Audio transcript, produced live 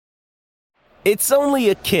It's only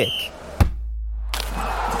a kick,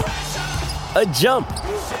 a jump,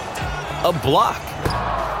 a block.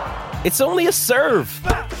 It's only a serve.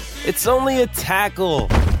 It's only a tackle,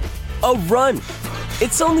 a run.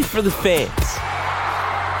 It's only for the fans.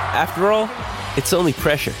 After all, it's only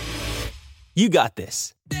pressure. You got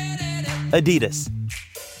this. Adidas.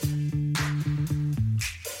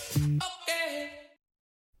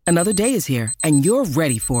 Another day is here, and you're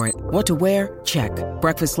ready for it. What to wear? Check.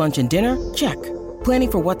 Breakfast, lunch, and dinner? Check.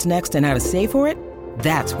 Planning for what's next and how to save for it?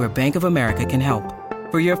 That's where Bank of America can help.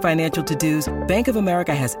 For your financial to-dos, Bank of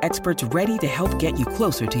America has experts ready to help get you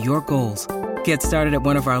closer to your goals. Get started at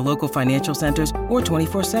one of our local financial centers or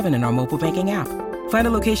 24/7 in our mobile banking app. Find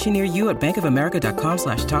a location near you at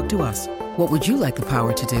bankofamerica.com/talktous. What would you like the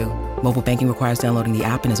power to do? Mobile banking requires downloading the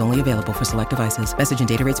app and is only available for select devices. Message and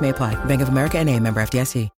data rates may apply. Bank of America N.A., member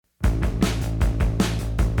FDIC.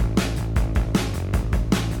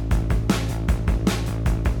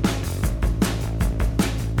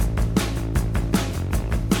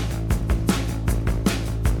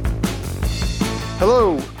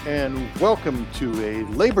 Hello and welcome to a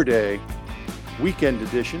Labor Day weekend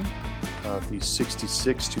edition of the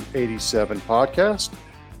 66 to 87 podcast.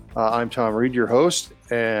 I'm Tom Reed, your host,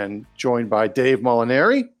 and joined by Dave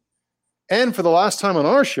Molinari, and for the last time on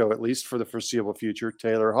our show, at least for the foreseeable future,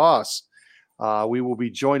 Taylor Haas. We will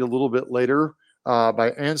be joined a little bit later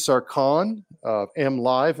by Ansar Khan of M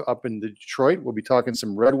Live up in Detroit. We'll be talking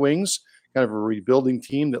some Red Wings, kind of a rebuilding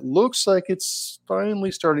team that looks like it's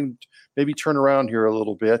finally starting to maybe turn around here a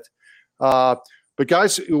little bit. But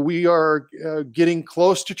guys, we are getting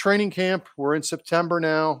close to training camp. We're in September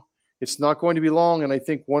now. It's not going to be long. And I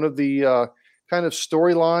think one of the kind of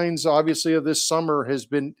storylines, obviously, of this summer has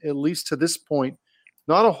been, at least to this point,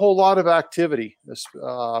 not a whole lot of activity.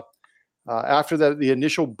 After the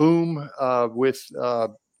initial boom with the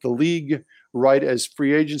league, right as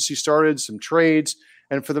free agency started, some trades.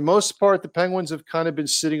 And for the most part, the Penguins have kind of been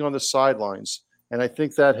sitting on the sidelines. And I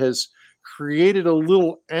think that has created a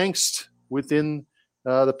little angst within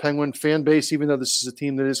the Penguin fan base, even though this is a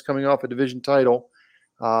team that is coming off a division title.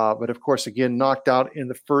 But of course, again, knocked out in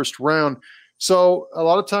the first round. So a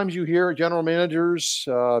lot of times you hear general managers,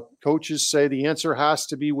 coaches say the answer has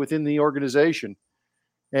to be within the organization.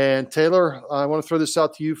 And Taylor, I want to throw this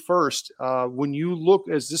out to you first. When you look,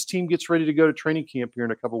 as this team gets ready to go to training camp here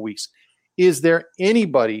in a couple of weeks, is there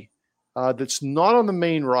anybody that's not on the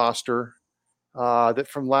main roster that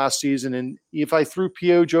from last season? And if I threw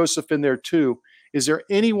P.O. Joseph in there too, is there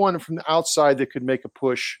anyone from the outside that could make a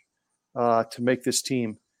push to make this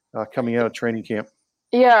team coming out of training camp?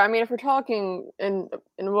 Yeah, I mean, if we're talking in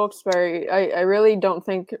Wilkes-Barre, I really don't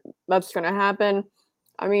think that's going to happen.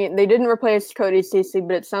 I mean, they didn't replace Cody Ceci,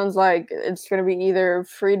 but it sounds like it's going to be either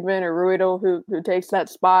Friedman or Ruedel who takes that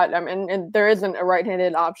spot. I mean, and there isn't a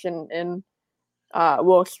right-handed option in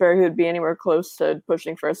Wilkes-Barre who would be anywhere close to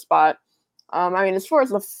pushing for a spot. I mean, as far as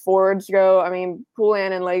the forwards go, I mean,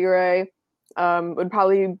 Poulin and Legare would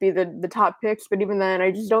probably be the top picks, but even then,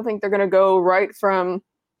 I just don't think they're going to go right from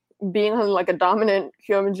being on like a dominant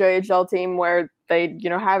QMJHL team where they,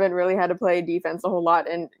 haven't really had to play defense a whole lot,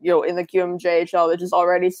 and in the QMJHL, which is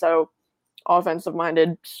already so offensive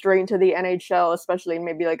minded, straight into the NHL, especially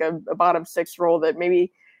maybe like a bottom six role that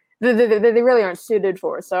maybe they really aren't suited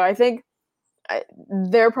for. So I think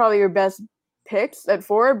they're probably your best picks at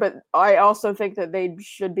forward, but I also think that they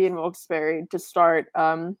should be in Wilkes-Barre to start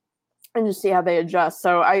and just see how they adjust.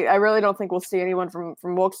 So I really don't think we'll see anyone from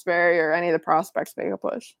Wilkes-Barre or any of the prospects make a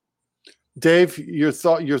push. Dave, your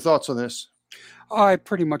thoughts on this? I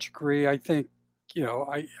pretty much agree. I think,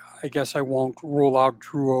 I guess I won't rule out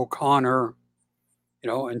Drew O'Connor,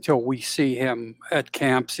 until we see him at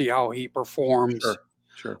camp, see how he performs.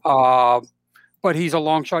 Sure. But he's a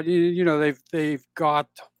long shot. They've got,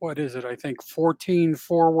 what is it? I think 14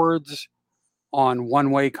 forwards on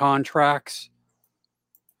one-way contracts.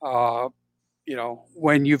 When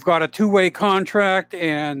you've got a two-way contract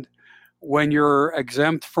and when you're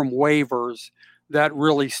exempt from waivers, that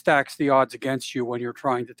really stacks the odds against you when you're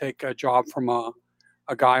trying to take a job from a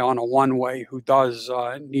guy on a one-way who does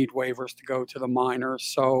need waivers to go to the minors.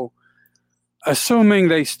 So assuming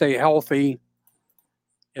they stay healthy,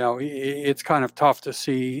 it's kind of tough to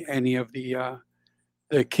see any of the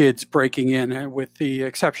kids breaking in, with the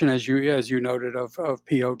exception, as you noted, of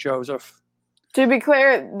P.O. Joseph. To be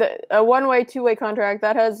clear, a one-way, two-way contract,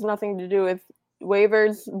 that has nothing to do with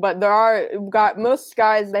waivers, but most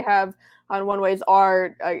guys they have on one-ways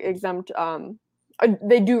are exempt.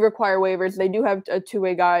 They do require waivers. They do have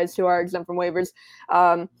two-way guys who are exempt from waivers.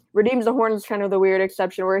 Redeems the Horn is kind of the weird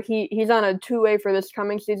exception where he's on a two-way for this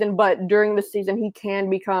coming season, but during the season he can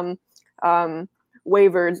become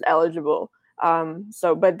waivers eligible.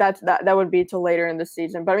 But that would be till later in the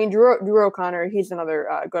season. But I mean, Drew O'Connor, he's another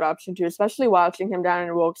good option too, especially watching him down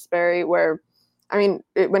in Wilkes-Barre, where, I mean,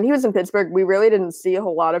 when he was in Pittsburgh, we really didn't see a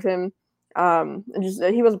whole lot of him.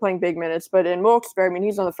 He wasn't playing big minutes, but in Wilkes-Barre, I mean,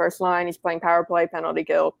 he's on the first line. He's playing power play, penalty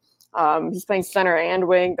kill. He's playing center and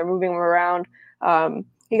wing. They're moving him around.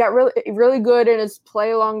 He got really good in his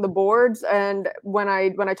play along the boards. And when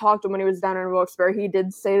I talked to him when he was down in Wilkes-Barre, he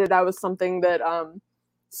did say that was something that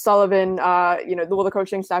Sullivan, the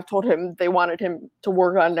coaching staff told him they wanted him to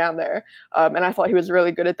work on down there. And I thought he was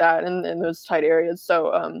really good at that in those tight areas.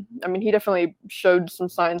 So, I mean, he definitely showed some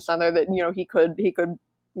signs down there that, he could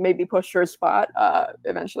maybe push for a spot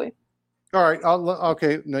eventually. All right.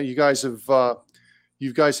 Okay. Now you guys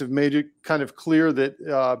have made it kind of clear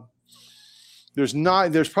that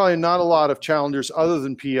there's probably not a lot of challengers other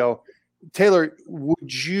than P.O. Taylor,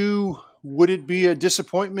 would it be a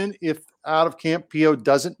disappointment if out of camp P.O.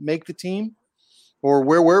 doesn't make the team? Or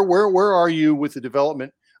where are you with the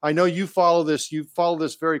development? I know you follow this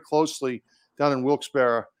very closely down in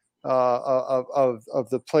Wilkes-Barre of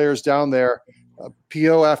the players down there.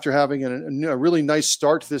 P.O., after having a really nice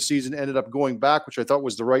start to this season, ended up going back, which I thought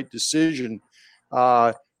was the right decision.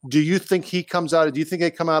 Do you think he comes out? Do you think they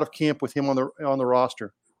come out of camp with him on the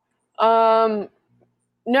roster? No,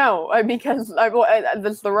 because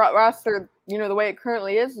the roster, the way it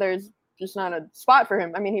currently is, there's just not a spot for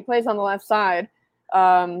him. I mean, he plays on the left side.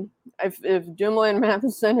 If Dumoulin,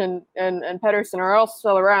 Matheson, and Pettersson are all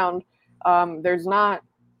still around, there's not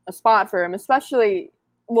a spot for him, especially,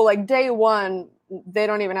 like day one, they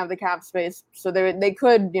don't even have the cap space. So they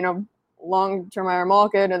could, long-term hire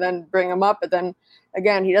Malkin and then bring him up. But then,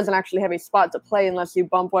 again, he doesn't actually have a spot to play unless you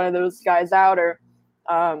bump one of those guys out or,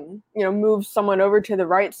 move someone over to the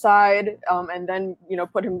right side and then,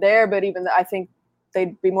 put him there. But even I think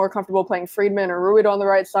they'd be more comfortable playing Friedman or Ruud on the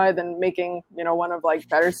right side than making, one of like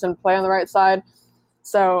Pettersson play on the right side.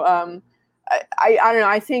 So I don't know.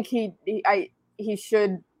 I think he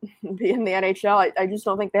should be in the NHL. I just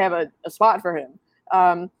don't think they have a spot for him.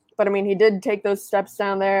 But I mean, he did take those steps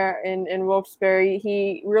down there in Wilkes-Barre.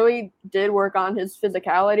 He really did work on his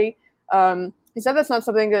physicality. He said that's not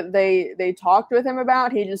something that they talked with him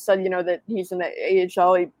about. He just said, that he's in the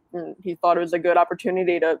AHL. He thought it was a good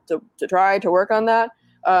opportunity to try to work on that.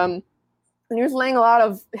 And he was laying a lot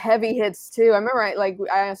of heavy hits too. I remember I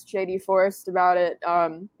asked JD Forrest about it,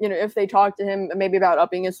 if they talked to him maybe about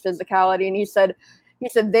upping his physicality. And he said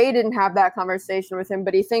they didn't have that conversation with him,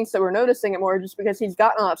 but he thinks that we're noticing it more just because he's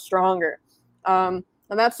gotten a lot stronger. And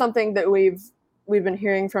that's something that we've been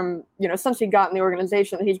hearing from, since he got in the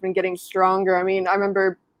organization, that he's been getting stronger. I mean, I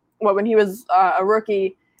remember when he was a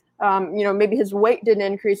rookie, maybe his weight didn't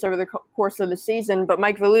increase over the course of the season, but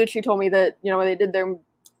Mike Vellucci told me that, when they did their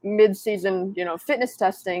mid-season, fitness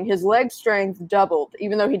testing, his leg strength doubled,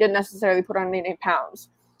 even though he didn't necessarily put on any pounds.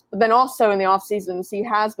 But then also in the off seasons, he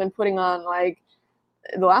has been putting on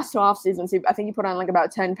the last two off seasons, I think he put on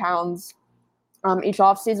about 10 pounds each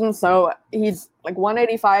off season. So he's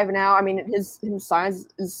 185 now. I mean, his size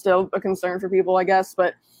is still a concern for people, I guess,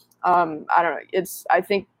 but I don't know. I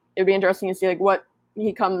think it'd be interesting to see what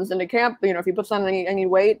he comes into camp, if he puts on any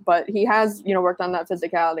weight, but he has, worked on that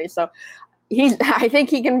physicality. So I think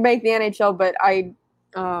he can make the NHL, but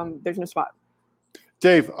there's no spot.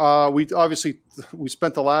 Dave, we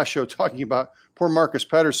spent the last show talking about poor Marcus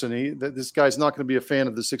Pettersson. This guy's not going to be a fan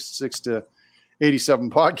of the 66 to 87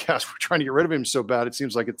 podcast. We're trying to get rid of him so bad, it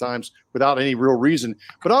seems like at times, without any real reason.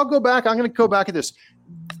 But I'm going to go back at this.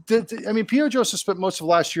 I mean, P.O. Joseph spent most of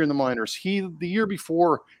last year in the minors. The year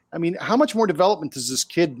before, I mean, how much more development does this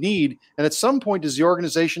kid need? And at some point, does the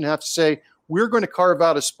organization have to say, we're going to carve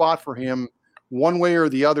out a spot for him one way or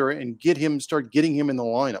the other and start getting him in the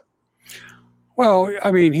lineup? Well,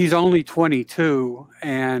 I mean, he's only 22,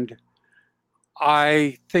 and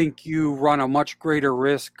I think you run a much greater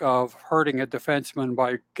risk of hurting a defenseman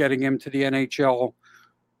by getting him to the NHL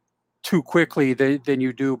too quickly than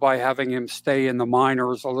you do by having him stay in the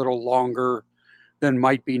minors a little longer than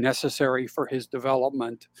might be necessary for his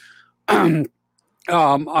development. I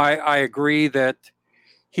agree that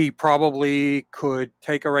he probably could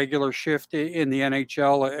take a regular shift in the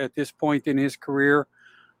NHL at this point in his career.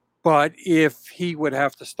 But if he would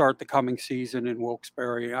have to start the coming season in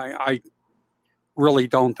Wilkes-Barre, I really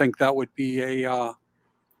don't think that would be a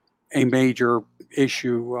major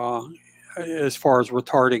issue as far as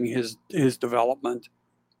retarding his development.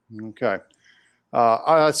 Okay.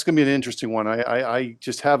 That's going to be an interesting one. I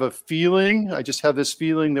just have a feeling. I just have this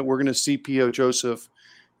feeling that we're going to see P.O. Joseph,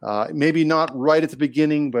 maybe not right at the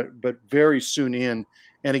beginning, but very soon in.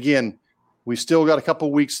 And again, We still got a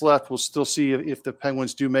couple weeks left. We'll still see if the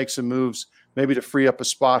Penguins do make some moves, maybe to free up a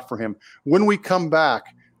spot for him. When we come back,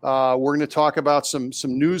 we're going to talk about some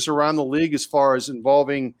news around the league as far as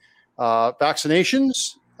involving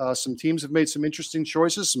vaccinations. Some teams have made some interesting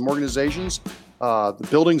choices, some organizations. The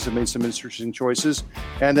buildings have made some interesting choices.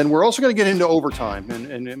 And then we're also going to get into overtime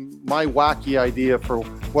and my wacky idea for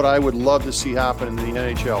what I would love to see happen in the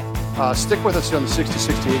NHL. Stick with us on the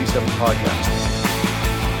 66 to 87 podcast.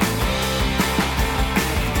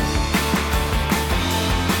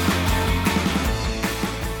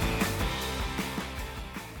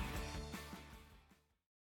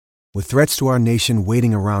 With threats to our nation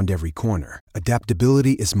waiting around every corner,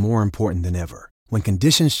 adaptability is more important than ever. When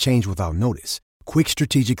conditions change without notice, quick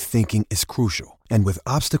strategic thinking is crucial. And with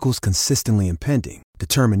obstacles consistently impending,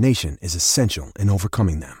 determination is essential in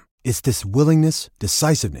overcoming them. It's this willingness,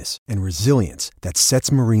 decisiveness, and resilience that sets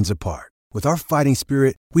Marines apart. With our fighting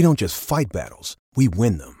spirit, we don't just fight battles, we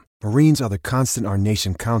win them. Marines are the constant our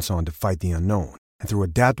nation counts on to fight the unknown. And through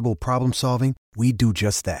adaptable problem solving, we do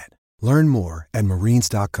just that. Learn more at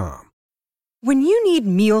marines.com. When you need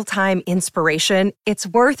mealtime inspiration, it's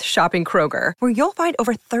worth shopping Kroger, where you'll find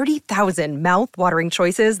over 30,000 mouth-watering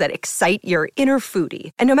choices that excite your inner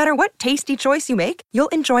foodie. And no matter what tasty choice you make, you'll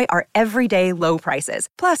enjoy our everyday low prices,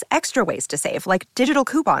 plus extra ways to save, like digital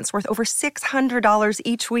coupons worth over $600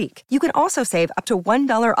 each week. You can also save up to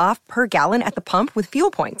 $1 off per gallon at the pump with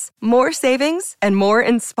fuel points. More savings and more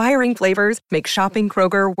inspiring flavors make shopping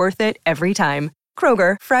Kroger worth it every time.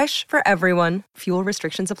 Kroger, fresh for everyone. Fuel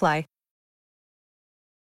restrictions apply.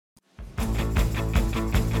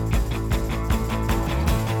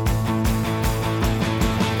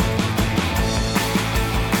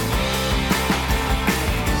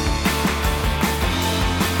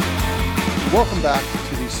 Welcome back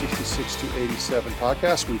to the 66 to 87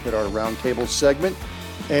 podcast. We've hit our roundtable segment.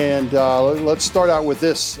 And let's start out with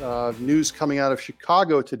this news coming out of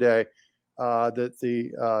Chicago today. That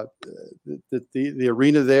the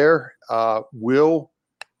arena there will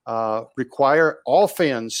require all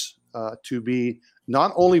fans to be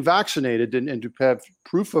not only vaccinated and to have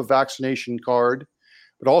proof of vaccination card,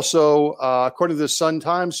 but also, according to the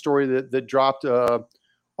Sun-Times story that dropped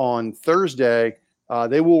on Thursday,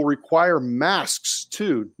 they will require masks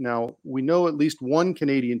too. Now, we know at least one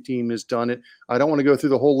Canadian team has done it. I don't want to go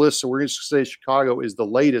through the whole list, so we're going to say Chicago is the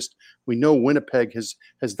latest. We know Winnipeg has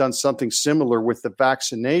done something similar with the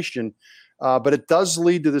vaccination. But it does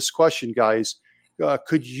lead to this question, guys.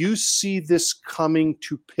 Could you see this coming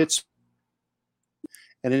to Pittsburgh?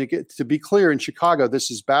 And to be clear, in Chicago,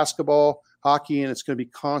 this is basketball, hockey, and it's going to be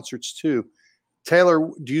concerts too.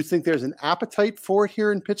 Taylor, do you think there's an appetite for it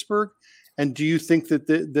here in Pittsburgh? And do you think that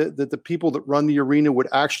the people that run the arena would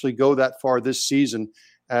actually go that far this season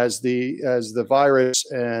as the virus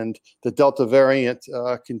and the Delta variant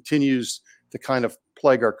continues to kind of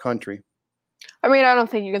plague our country? I mean, I don't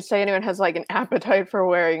think you can say anyone has like an appetite for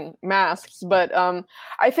wearing masks, but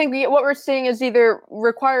I think what we're seeing is either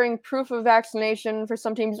requiring proof of vaccination for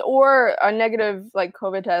some teams or a negative like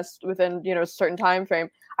COVID test within, a certain time frame.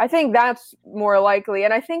 I think that's more likely.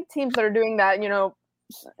 And I think teams that are doing that,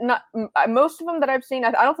 not most of them that I've seen,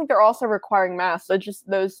 I don't think they're also requiring masks. So just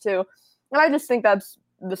those two. And I just think that's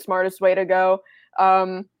the smartest way to go.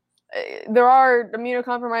 There are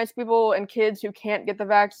immunocompromised people and kids who can't get the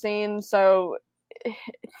vaccine. So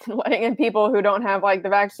letting in people who don't have like the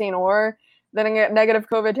vaccine or then get negative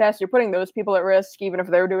COVID test, you're putting those people at risk, even if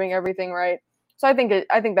they're doing everything right. So I think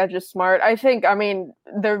that's just smart. I mean,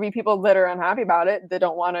 there would be people that are unhappy about it, that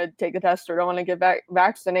don't want to take the test or don't want to get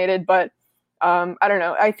vaccinated. But I don't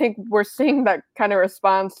know. I think we're seeing that kind of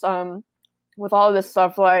response with all of this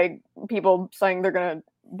stuff, like people saying they're going to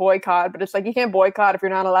boycott, but it's like you can't boycott if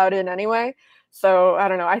you're not allowed in anyway. So I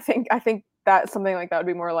don't know. I think that something like that would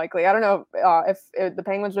be more likely. I don't know if the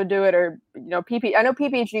Penguins would do it or I know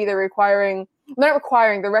PPG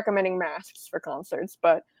they're recommending masks for concerts,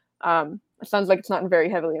 but it sounds like it's not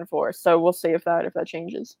very heavily enforced. So we'll see if that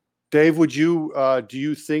changes. Dave, do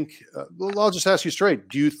you think, well, I'll just ask you straight.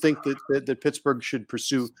 Do you think that Pittsburgh should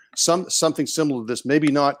pursue something similar to this? Maybe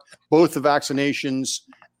not both the vaccinations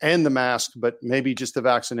and the mask, but maybe just the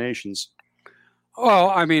vaccinations? Well,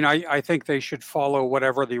 I mean, I think they should follow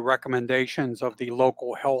whatever the recommendations of the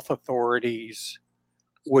local health authorities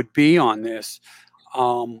would be on this.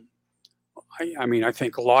 I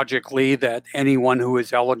think logically that anyone who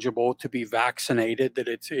is eligible to be vaccinated, that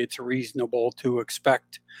it's reasonable to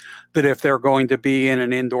expect that if they're going to be in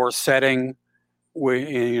an indoor setting,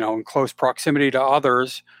 in close proximity to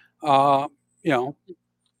others, I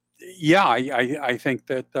think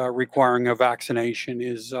that requiring a vaccination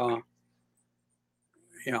is,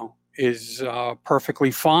 is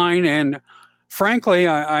perfectly fine. And frankly,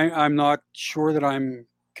 I'm not sure that I'm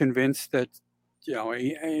convinced that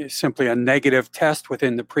simply a negative test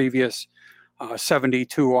within the previous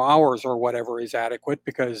 72 hours or whatever is adequate,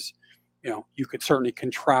 because you could certainly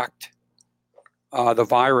contract the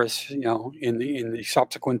virus in the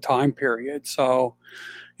subsequent time period. So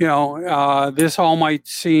this all might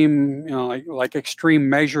seem like extreme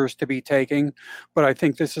measures to be taking, but I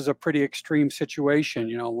think this is a pretty extreme situation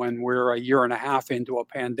when we're a year and a half into a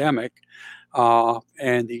pandemic,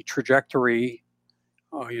 and the trajectory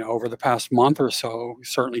over the past month or so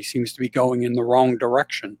certainly seems to be going in the wrong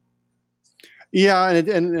direction. Yeah,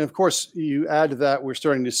 and of course, you add to that, we're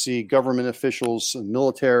starting to see government officials,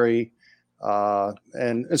 military,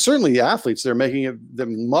 and certainly the athletes. They're making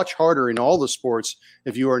them much harder in all the sports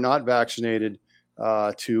if you are not vaccinated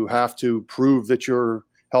to have to prove that you're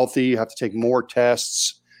healthy. You have to take more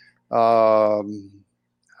tests. I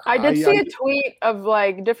did see a tweet of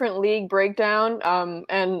like different league breakdown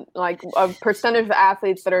and like a percentage of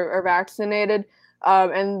athletes that are vaccinated.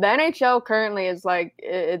 And the NHL currently is like,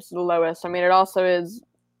 it's the lowest. I mean, it also is,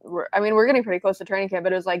 we're getting pretty close to training camp,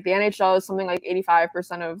 but it was like the NHL is something like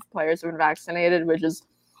 85% of players have been vaccinated, which is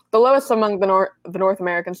the lowest among the North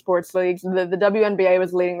American sports leagues. The WNBA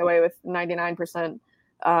was leading the way with 99%.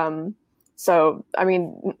 So, I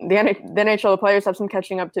mean, the NHL players have some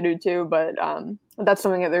catching up to do too, but that's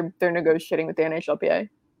something that they're negotiating with the NHLPA.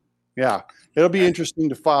 Yeah, it'll be interesting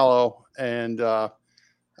to follow. And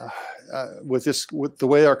with the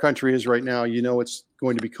way our country is right now, it's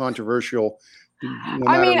going to be controversial.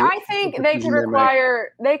 I think they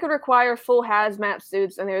could require full hazmat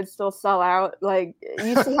suits and they would still sell out. Like,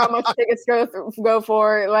 you see how much tickets go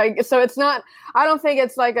for. Like, so it's not. I don't think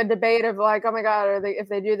it's like a debate of like, oh my God, if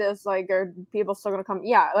they do this, like, are people still going to come?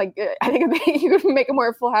 Yeah, like I think if you could make them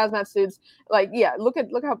wear full hazmat suits, like, yeah, look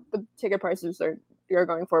how the ticket prices you're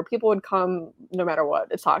going for. People would come no matter what.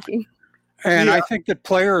 It's hockey. And I think that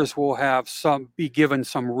players will be given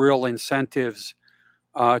some real incentives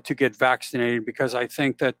to get vaccinated, because I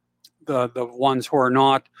think that the ones who are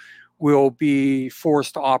not will be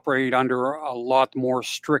forced to operate under a lot more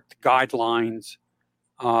strict guidelines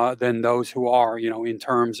than those who are, in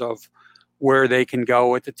terms of where they can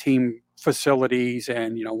go at the team facilities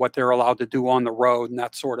and, what they're allowed to do on the road and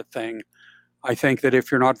that sort of thing. I think that if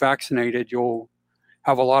you're not vaccinated, you'll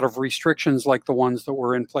have a lot of restrictions like the ones that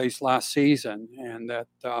were in place last season, and that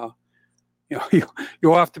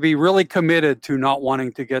you'll have to be really committed to not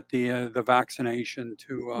wanting to get the vaccination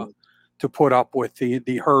to put up with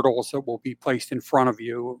the hurdles that will be placed in front of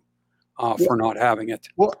you for not having it.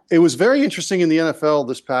 Well, it was very interesting in the NFL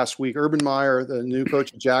this past week. Urban Meyer, the new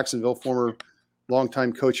coach of Jacksonville, former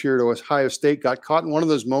longtime coach here at Ohio State, got caught in one of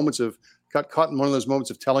those moments of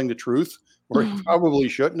telling the truth, where he probably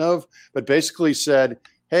shouldn't have, but basically said,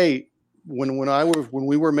 "Hey, when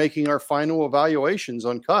we were making our final evaluations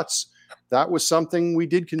on cuts, that was something we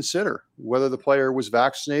did consider, whether the player was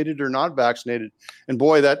vaccinated or not vaccinated." And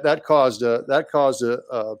boy, that caused a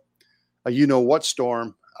what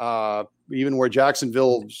storm, even where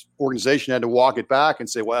Jacksonville's organization had to walk it back and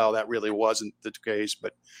say, "Well, that really wasn't the case."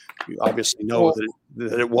 But you obviously know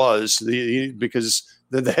that it was, because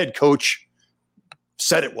the head coach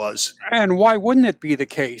said it was. And why wouldn't it be the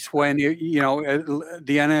case when the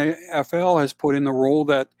NFL has put in the rule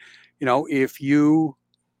that if you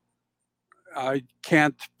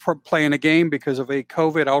can't play in a game because of a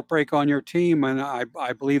COVID outbreak on your team, and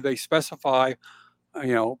I believe they specify,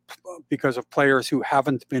 because of players who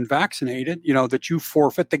haven't been vaccinated, that you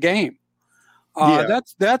forfeit the game.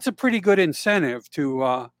 That's a pretty good incentive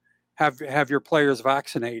to have your players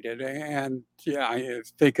vaccinated, and I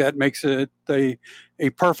think that makes it a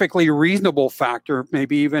perfectly reasonable factor,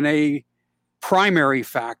 maybe even a primary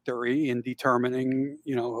factor in determining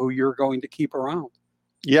who you're going to keep around.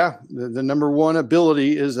 Yeah, the number one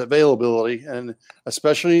ability is availability, and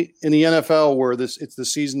especially in the NFL where the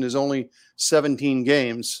season is only 17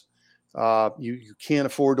 games, you can't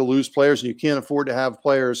afford to lose players, and you can't afford to have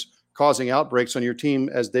players causing outbreaks on your team,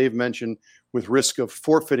 as Dave mentioned, with risk of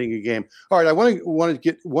forfeiting a game. All right, I want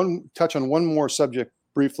to touch on one more subject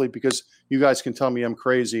briefly, because you guys can tell me I'm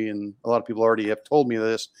crazy, and a lot of people already have told me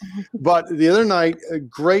this. But the other night, a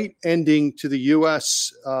great ending to the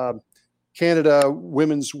U.S. Canada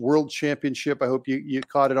Women's World Championship. I hope you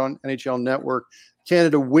caught it on NHL Network.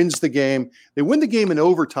 Canada wins the game. They win the game in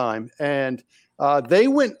overtime, and they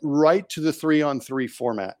went right to the 3-on-3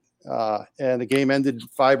 format. And the game ended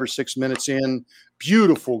 5 or 6 minutes in.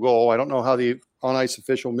 Beautiful goal. I don't know how the on-ice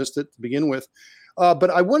official missed it to begin with.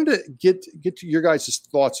 But I wanted to get to your guys'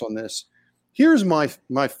 thoughts on this. Here's my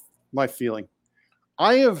feeling.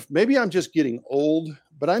 maybe I'm just getting old,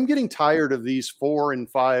 but I'm getting tired of these 4 and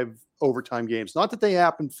 5 overtime games. Not that they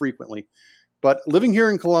happen frequently, but living here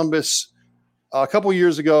in Columbus a couple of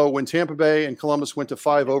years ago when Tampa Bay and Columbus went to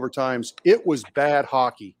 5 overtimes, it was bad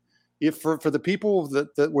hockey. If for the people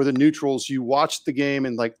that were the neutrals, you watched the game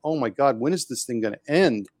and like, oh my God, when is this thing going to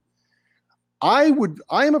end? I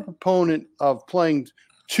am a proponent of playing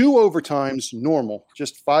 2 overtimes normal,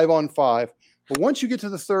 just 5-on-5. But once you get to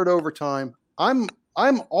the 3rd overtime, I'm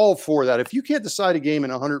all for that. If you can't decide a game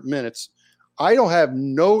in 100 minutes, I don't have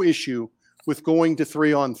no issue with going to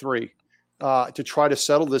 3-on-3 to try to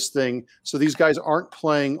settle this thing so these guys aren't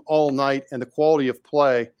playing all night and the quality of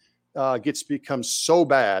play becomes so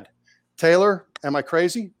bad. Taylor, am I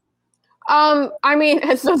crazy? I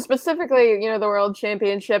mean, so specifically, the World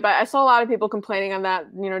Championship, I saw a lot of people complaining on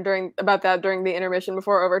that, during the intermission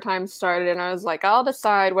before overtime started. And I was like, I'll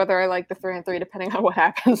decide whether I like the 3-on-3 depending on what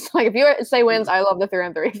happens. Like if USA wins, I love the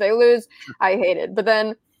 3-on-3. If they lose, I hate it. But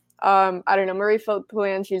then, I don't know, Marie-Philip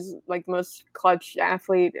Poulin, she's like the most clutch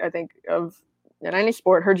athlete, I think, in any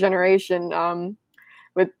sport, her generation,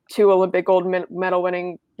 with 2 Olympic gold medal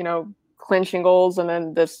winning, clinching goals and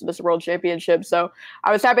then this World Championship. So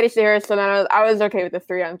I was happy to see her. So then I was okay with the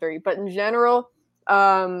 3-on-3. But in general,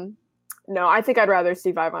 no, I think I'd rather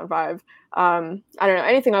see 5-on-5. I don't know,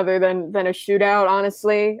 anything other than a shootout,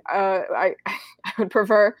 honestly, I would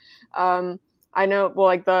prefer. I know, well,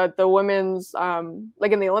 like the women's,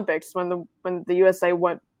 like in the Olympics, when the USA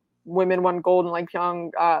women won gold in like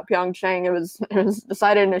Pyeongchang, it was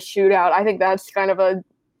decided in a shootout. I think that's kind of a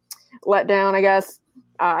letdown, I guess.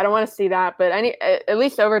 I don't want to see that, but at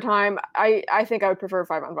least overtime, I think I would prefer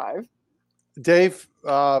 5-on-5. Dave,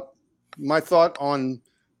 my thought on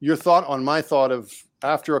your thought on my thought of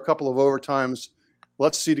after a couple of overtimes,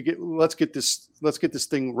 let's get this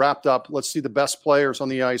thing wrapped up. Let's see the best players on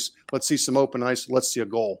the ice. Let's see some open ice. Let's see a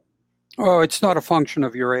goal. Oh, it's not a function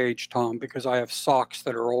of your age, Tom, because I have socks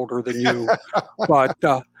that are older than you. But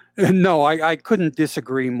no, I couldn't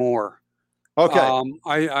disagree more. Okay.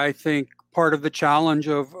 I think part of the challenge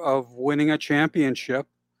of winning a championship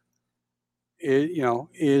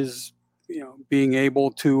is being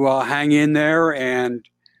able to hang in there and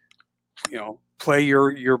play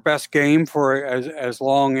your best game for as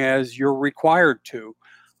long as you're required to.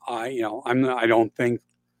 I'm not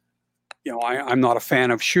a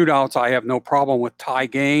fan of shootouts. I have no problem with tie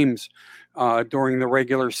games during the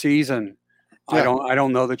regular season. Yeah. I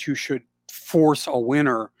don't know that you should force a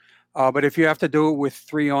winner. But if you have to do it with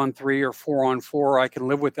 3-on-3 or 4-on-4, I can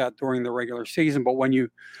live with that during the regular season. But when you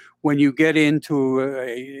get into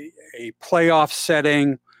a playoff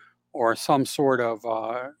setting or some sort of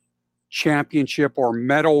championship or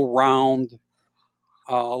medal round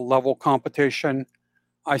level competition,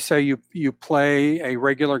 I say you play a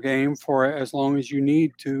regular game for as long as you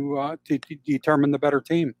need to determine the better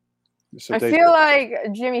team. So I feel like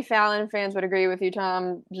Jimmy Fallon fans would agree with you,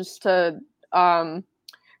 Tom. Just to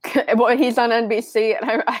well, he's on NBC,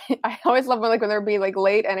 and I always love when there'd be like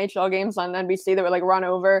late NHL games on NBC that would like run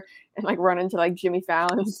over and like run into like Jimmy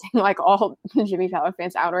Fallon, seeing like all Jimmy Fallon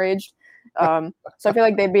fans outraged. So I feel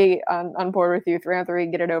like they'd be on board with you.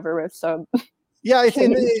 3-on-3, get it over with. So yeah,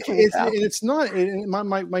 it's not.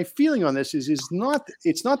 My feeling on this is not.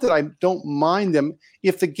 It's not that I don't mind them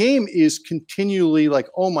if the game is continually like,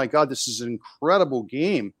 oh my God, this is an incredible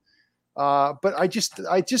game. But I just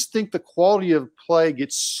think the quality of play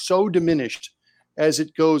gets so diminished as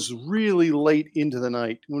it goes really late into the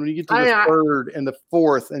night. When you get to the 3rd and the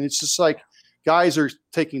 4th, and it's just like guys are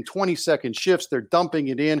taking 20-second shifts, they're dumping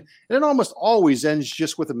it in, and it almost always ends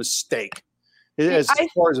just with a mistake. I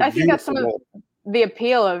think that's some of the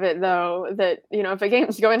appeal of it, though, that if a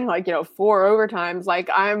game's going to 4 overtimes, like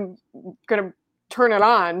I'm gonna turn it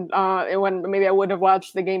on when maybe I wouldn't have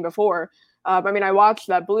watched the game before. I watched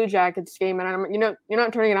that Blue Jackets game, and you're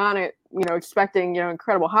not turning it on expecting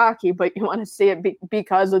incredible hockey, but you want to see it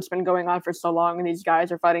because it's been going on for so long, and these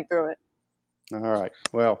guys are fighting through it. All right.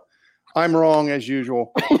 Well, I'm wrong as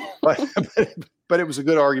usual, but it was a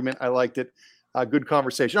good argument. I liked it. Good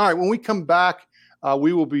conversation. All right. When we come back,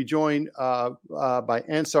 we will be joined by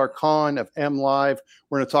Ansar Khan of MLive.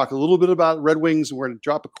 We're going to talk a little bit about Red Wings. We're going to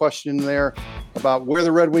drop a question in there about where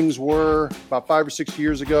the Red Wings were about 5 or 6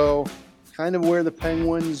 years ago, kind of where the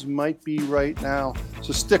Penguins might be right now.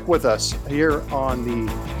 So stick with us here on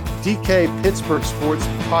the DK Pittsburgh Sports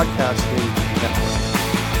Podcasting Network.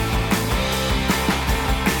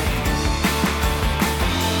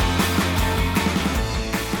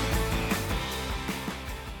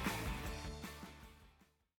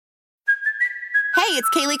 it's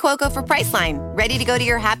Kaylee Cuoco for Priceline. Ready to go to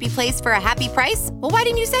your happy place for a happy price? Well, why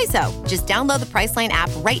didn't you say so? Just download the Priceline app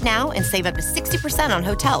right now and save up to 60% on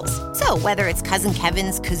hotels. So whether it's Cousin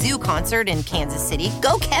Kevin's Kazoo Concert in Kansas City,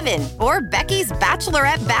 go Kevin, or Becky's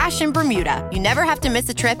Bachelorette Bash in Bermuda, you never have to miss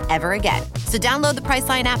a trip ever again. So download the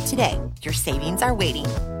Priceline app today. Your savings are waiting.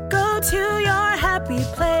 Go to your happy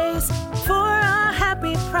place for a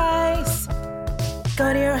happy price.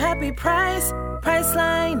 Go to your happy price,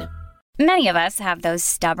 Priceline. Many of us have those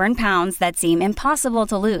stubborn pounds that seem impossible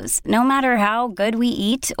to lose, no matter how good we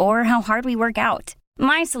eat or how hard we work out.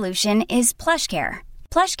 My solution is PlushCare.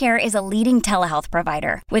 PlushCare is a leading telehealth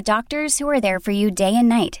provider with doctors who are there for you day and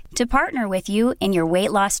night to partner with you in your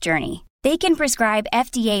weight loss journey. They can prescribe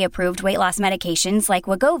FDA-approved weight loss medications like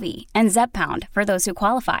Wegovy and Zepbound for those who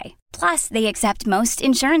qualify. Plus, they accept most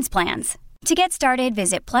insurance plans. To get started,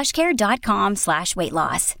 visit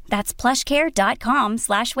plushcare.com/weightloss. That's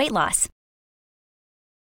plushcare.com/weightloss.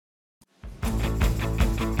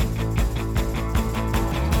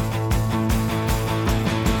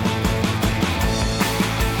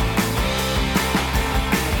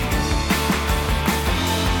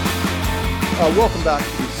 Welcome back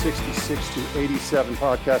to the 66 to 87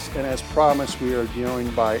 podcast. And as promised, we are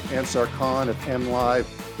joined by Ansar Khan of MLive.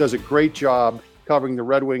 Does a great job covering the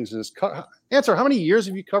Red Wings. Ansar, how many years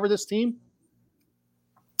have you covered this team?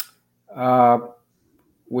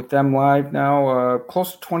 With MLive now,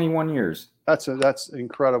 close to 21 years. That's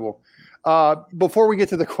incredible. Before we get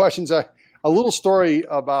to the questions, a little story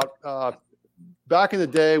about back in the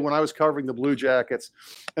day when I was covering the Blue Jackets,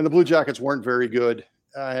 and the Blue Jackets weren't very good.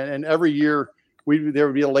 And every year there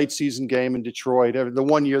would be a late season game in Detroit. The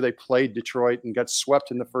one year they played Detroit and got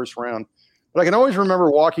swept in the first round. But I can always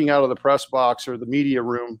remember walking out of the press box or the media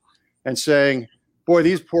room and saying, boy,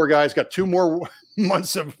 these poor guys got 2 more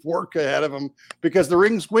months of work ahead of them, because the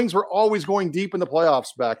Wings were always going deep in the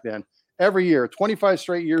playoffs back then. Every year, 25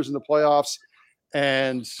 straight years in the playoffs.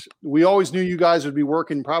 And we always knew you guys would be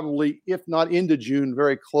working probably, if not into June,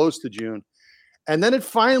 very close to June. And then it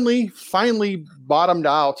finally bottomed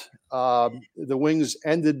out. The Wings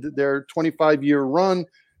ended their 25-year run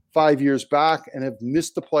 5 years back and have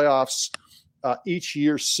missed the playoffs each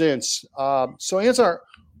year since. So, Ansar,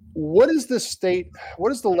 what is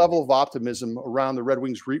the level of optimism around the Red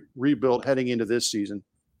Wings rebuild heading into this season?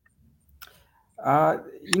 For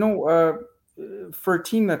a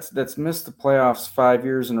team that's missed the playoffs 5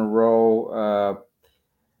 years in a row,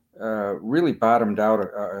 really bottomed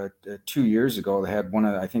out 2 years ago. They had one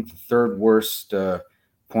of, I think, the third worst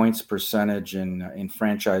points percentage in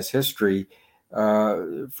franchise history.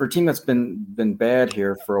 For a team that's been bad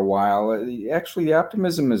here for a while, actually the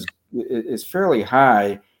optimism is fairly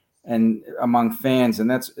high and among fans, and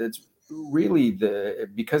it's really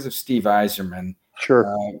because of Steve Yzerman. Sure.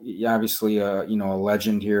 Obviously, a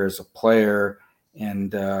legend here as a player,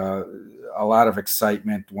 and a lot of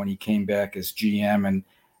excitement when he came back as GM. And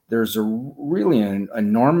there's really an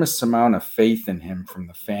enormous amount of faith in him from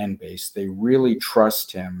the fan base. They really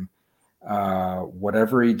trust him.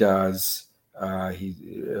 Whatever he does,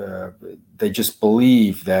 they just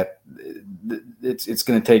believe that it's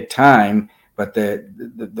going to take time, but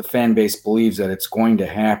the fan base believes that it's going to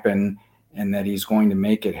happen and that he's going to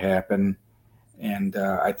make it happen. And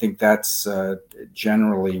I think that's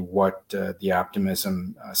generally what the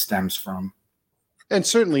optimism stems from. And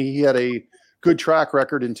certainly he had a good track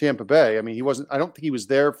record in Tampa Bay. I mean, I don't think he was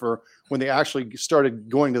there for when they actually started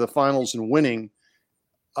going to the finals and winning.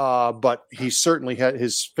 But he certainly had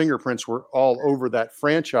his fingerprints were all over that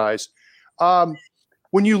franchise.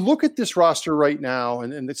 When you look at this roster right now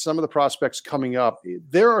and some of the prospects coming up,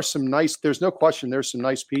 there's no question there's some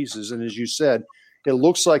nice pieces. And as you said, it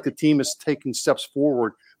looks like the team is taking steps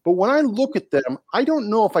forward. But when I look at them, I don't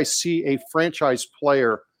know if I see a franchise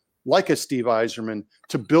player like a Steve Yzerman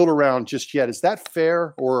to build around just yet. Is that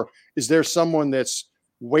fair? Or is there someone that's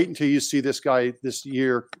wait until you see this guy this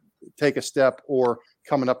year take a step or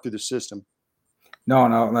coming up through the system?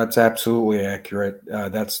 No, that's absolutely accurate.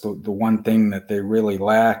 That's the one thing that they really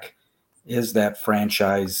lack is that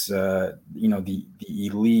franchise, the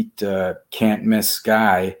elite can't miss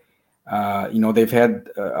guy. They've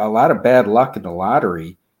had a lot of bad luck in the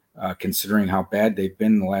lottery, considering how bad they've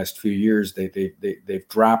been in the last few years. They've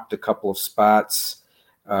dropped a couple of spots.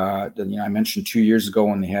 I mentioned 2 years ago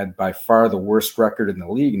when they had by far the worst record in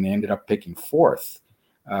the league, and they ended up picking fourth.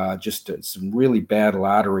 Just some really bad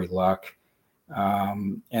lottery luck.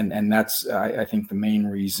 And that's, I think, the main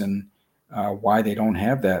reason why they don't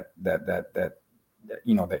have that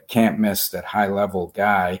can't miss, that high level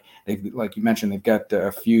guy. Like you mentioned, they've got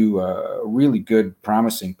a few really good,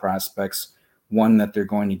 promising prospects. one that they're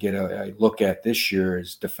going to get a look at this year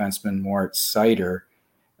is defenseman Moritz Seider.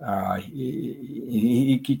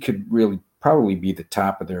 He could really probably be the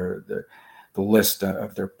top of the list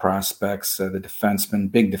of their prospects. The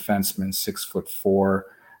defenseman, big defenseman, 6'4".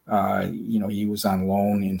 He was on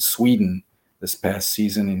loan in Sweden this past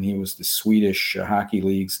season, and he was the Swedish Hockey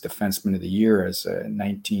League's Defenseman of the Year as a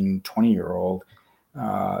 19, 20-year-old.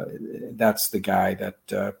 That's the guy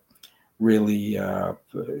that really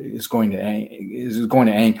is going to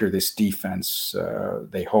anchor this defense.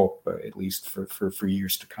 They hope, at least for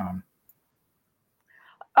years to come.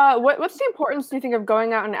 What's the importance, do you think, of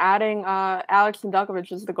going out and adding Alex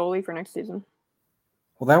Nedeljkovic as the goalie for next season?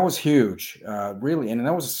 Well, that was huge, really, and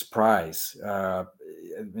that was a surprise.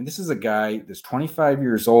 This is a guy that's 25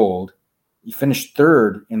 years old. He finished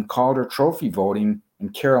third in Calder Trophy voting,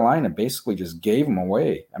 and Carolina basically just gave him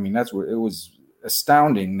away. I mean, it was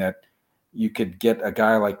astounding that you could get a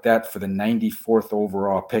guy like that for the 94th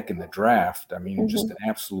overall pick in the draft. I mean, just an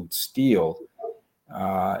absolute steal.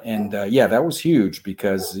 That was huge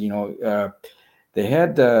because, they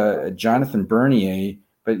had Jonathan Bernier,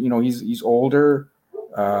 but, he's older.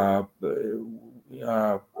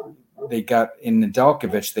 They got in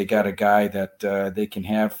Nedeljkovic, they got a guy that they can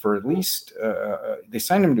have for at least, they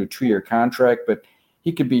signed him to a 2-year contract, but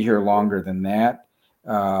he could be here longer than that.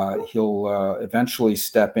 He'll eventually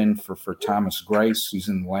step in for Thomas Greiss, who's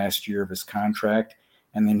in the last year of his contract,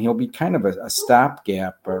 and then he'll be kind of a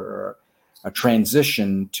stopgap or a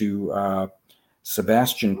transition to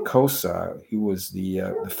Sebastian Kosa, who was the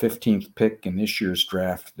 15th pick in this year's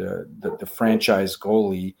draft, the franchise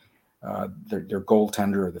goalie, their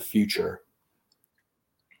goaltender of the future.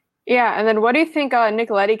 Yeah, and then what do you think Nick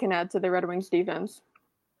Leddy can add to the Red Wings defense?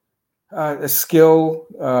 A skill,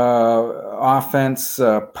 offense,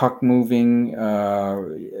 puck moving.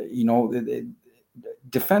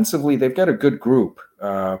 Defensively, they've got a good group.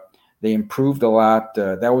 They improved a lot.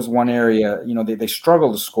 That was one area. They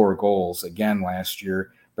struggled to score goals again last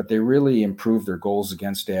year, but they really improved their goals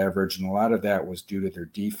against average, and a lot of that was due to their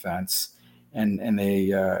defense. And they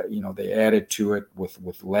they added to it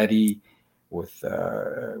with Leddy, with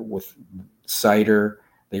Seider.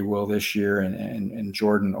 They will this year, and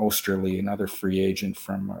Jordan Osterley, another free agent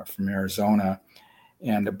from Arizona.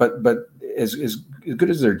 But as good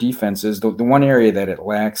as their defense is, the one area that it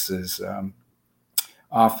lacks is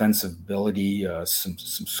offensive ability, some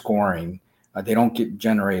scoring. They don't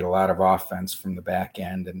generate a lot of offense from the back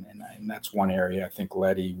end, and that's one area I think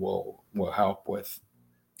Leddy will help with.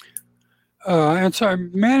 And so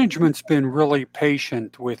management's been really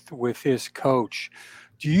patient with his coach.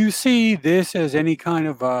 Do you see this as any kind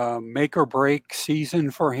of a make or break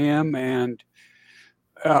season for him? And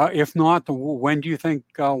if not, when do you think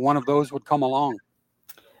one of those would come along?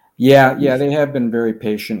 Yeah, they have been very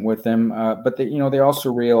patient with him, but they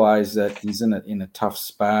also realize that he's in a tough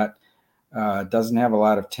spot. Doesn't have a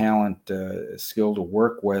lot of talent, skill to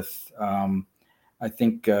work with. I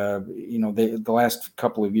think the last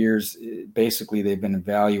couple of years, basically they've been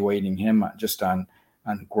evaluating him just on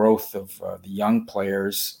growth of the young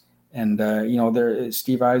players, and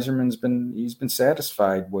Steve Yzerman's been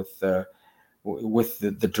satisfied with the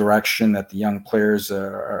direction that the young players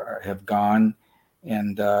have gone.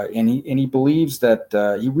 And he believes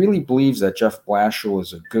that he really believes that Jeff Blashill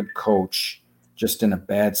is a good coach, just in a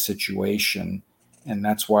bad situation, and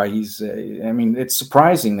that's why he's. It's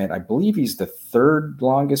surprising that I believe he's the third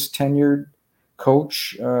longest tenured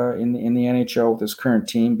coach in the NHL with his current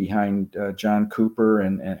team, behind John Cooper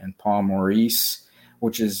and Paul Maurice,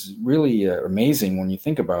 which is really amazing when you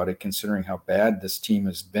think about it, considering how bad this team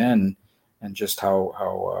has been and just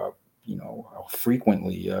how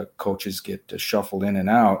frequently coaches get shuffled in and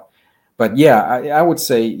out. But yeah, I would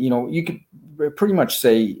say, you could pretty much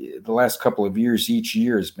say the last couple of years, each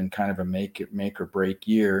year has been kind of a make or break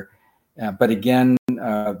year. But again,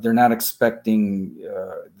 they're not expecting,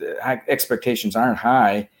 the expectations aren't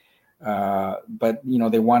high, but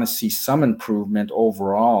they want to see some improvement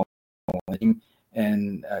overall.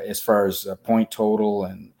 And as far as point total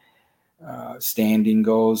and standing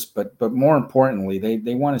goes, but more importantly,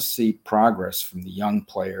 they want to see progress from the young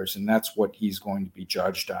players, and that's what he's going to be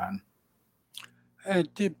judged on.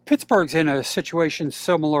 Pittsburgh's in a situation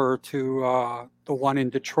similar to the one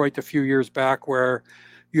in Detroit a few years back, where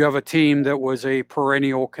you have a team that was a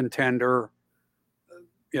perennial contender,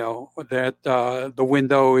 that the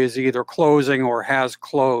window is either closing or has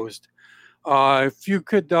closed. If you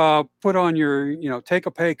could put on your, take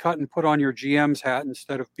a pay cut and put on your GM's hat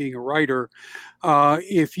instead of being a writer,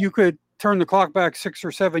 if you could turn the clock back 6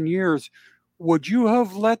 or 7 years, would you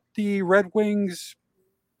have let the Red Wings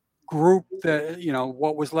group that,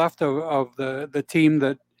 what was left of the team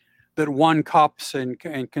that won cups and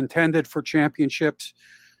contended for championships,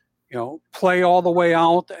 play all the way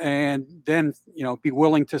out and then, be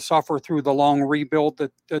willing to suffer through the long rebuild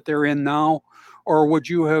that they're in now? Or would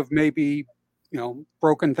you have maybe,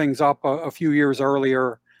 broken things up a few years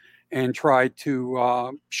earlier and tried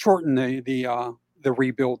to shorten the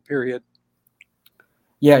rebuild period?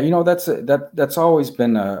 Yeah, that's always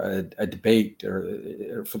been a debate,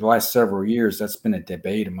 or for the last several years, that's been a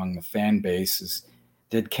debate among the fan base. Is,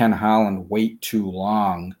 did Ken Holland wait too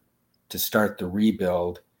long to start the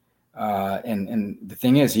rebuild? And the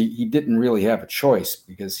thing is, he didn't really have a choice,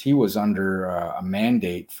 because he was under a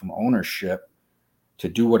mandate from ownership to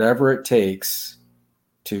do whatever it takes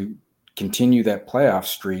to continue that playoff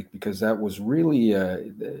streak, because that was really,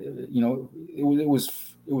 it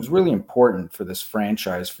was really important for this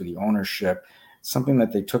franchise, for the ownership, something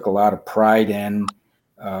that they took a lot of pride in.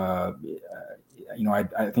 I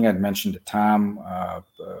think I'd mentioned to Tom a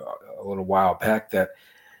little while back that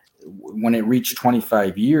when it reached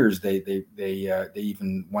 25 years, they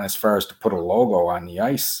even went as far as to put a logo on the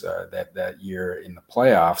ice that year in the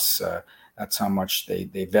playoffs. That's how much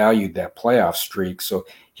they valued that playoff streak. So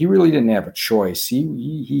he really didn't have a choice.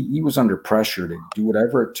 He was under pressure to do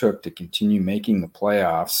whatever it took to continue making the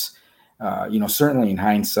playoffs. Certainly in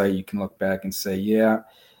hindsight, you can look back and say,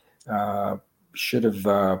 should have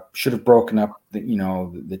broken up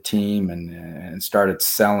the team and started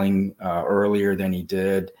selling earlier than he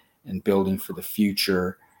did and building for the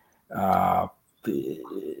future. I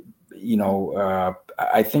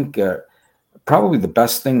think probably the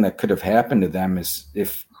best thing that could have happened to them is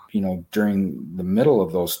if, during the middle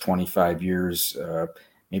of those 25 years,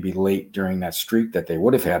 maybe late during that streak, that they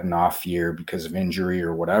would have had an off year because of injury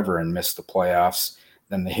or whatever and missed the playoffs,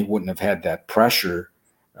 then they wouldn't have had that pressure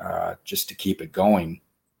just to keep it going.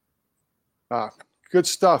 Good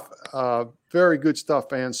stuff. Very good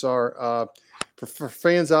stuff, Ansar. For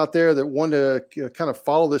fans out there that want to kind of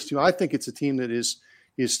follow this team, I think it's a team that is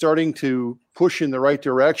starting to push in the right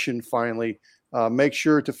direction finally. Make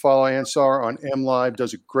sure to follow Ansar on MLive.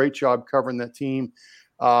 Does a great job covering that team.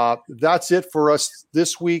 That's it for us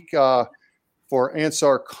this week. For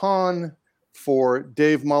Ansar Khan, for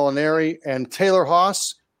Dave Molinari, and Taylor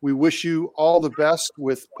Haas, we wish you all the best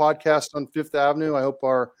with Podcast on Fifth Avenue. I hope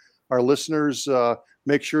our listeners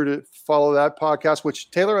make sure to follow that podcast, which,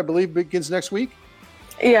 Taylor, I believe begins next week?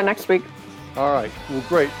 Yeah, next week. All right. Well,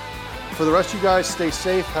 great. For the rest of you guys, stay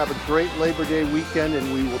safe. Have a great Labor Day weekend,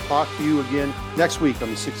 and we will talk to you again next week on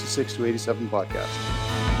the 66 to 87 podcast.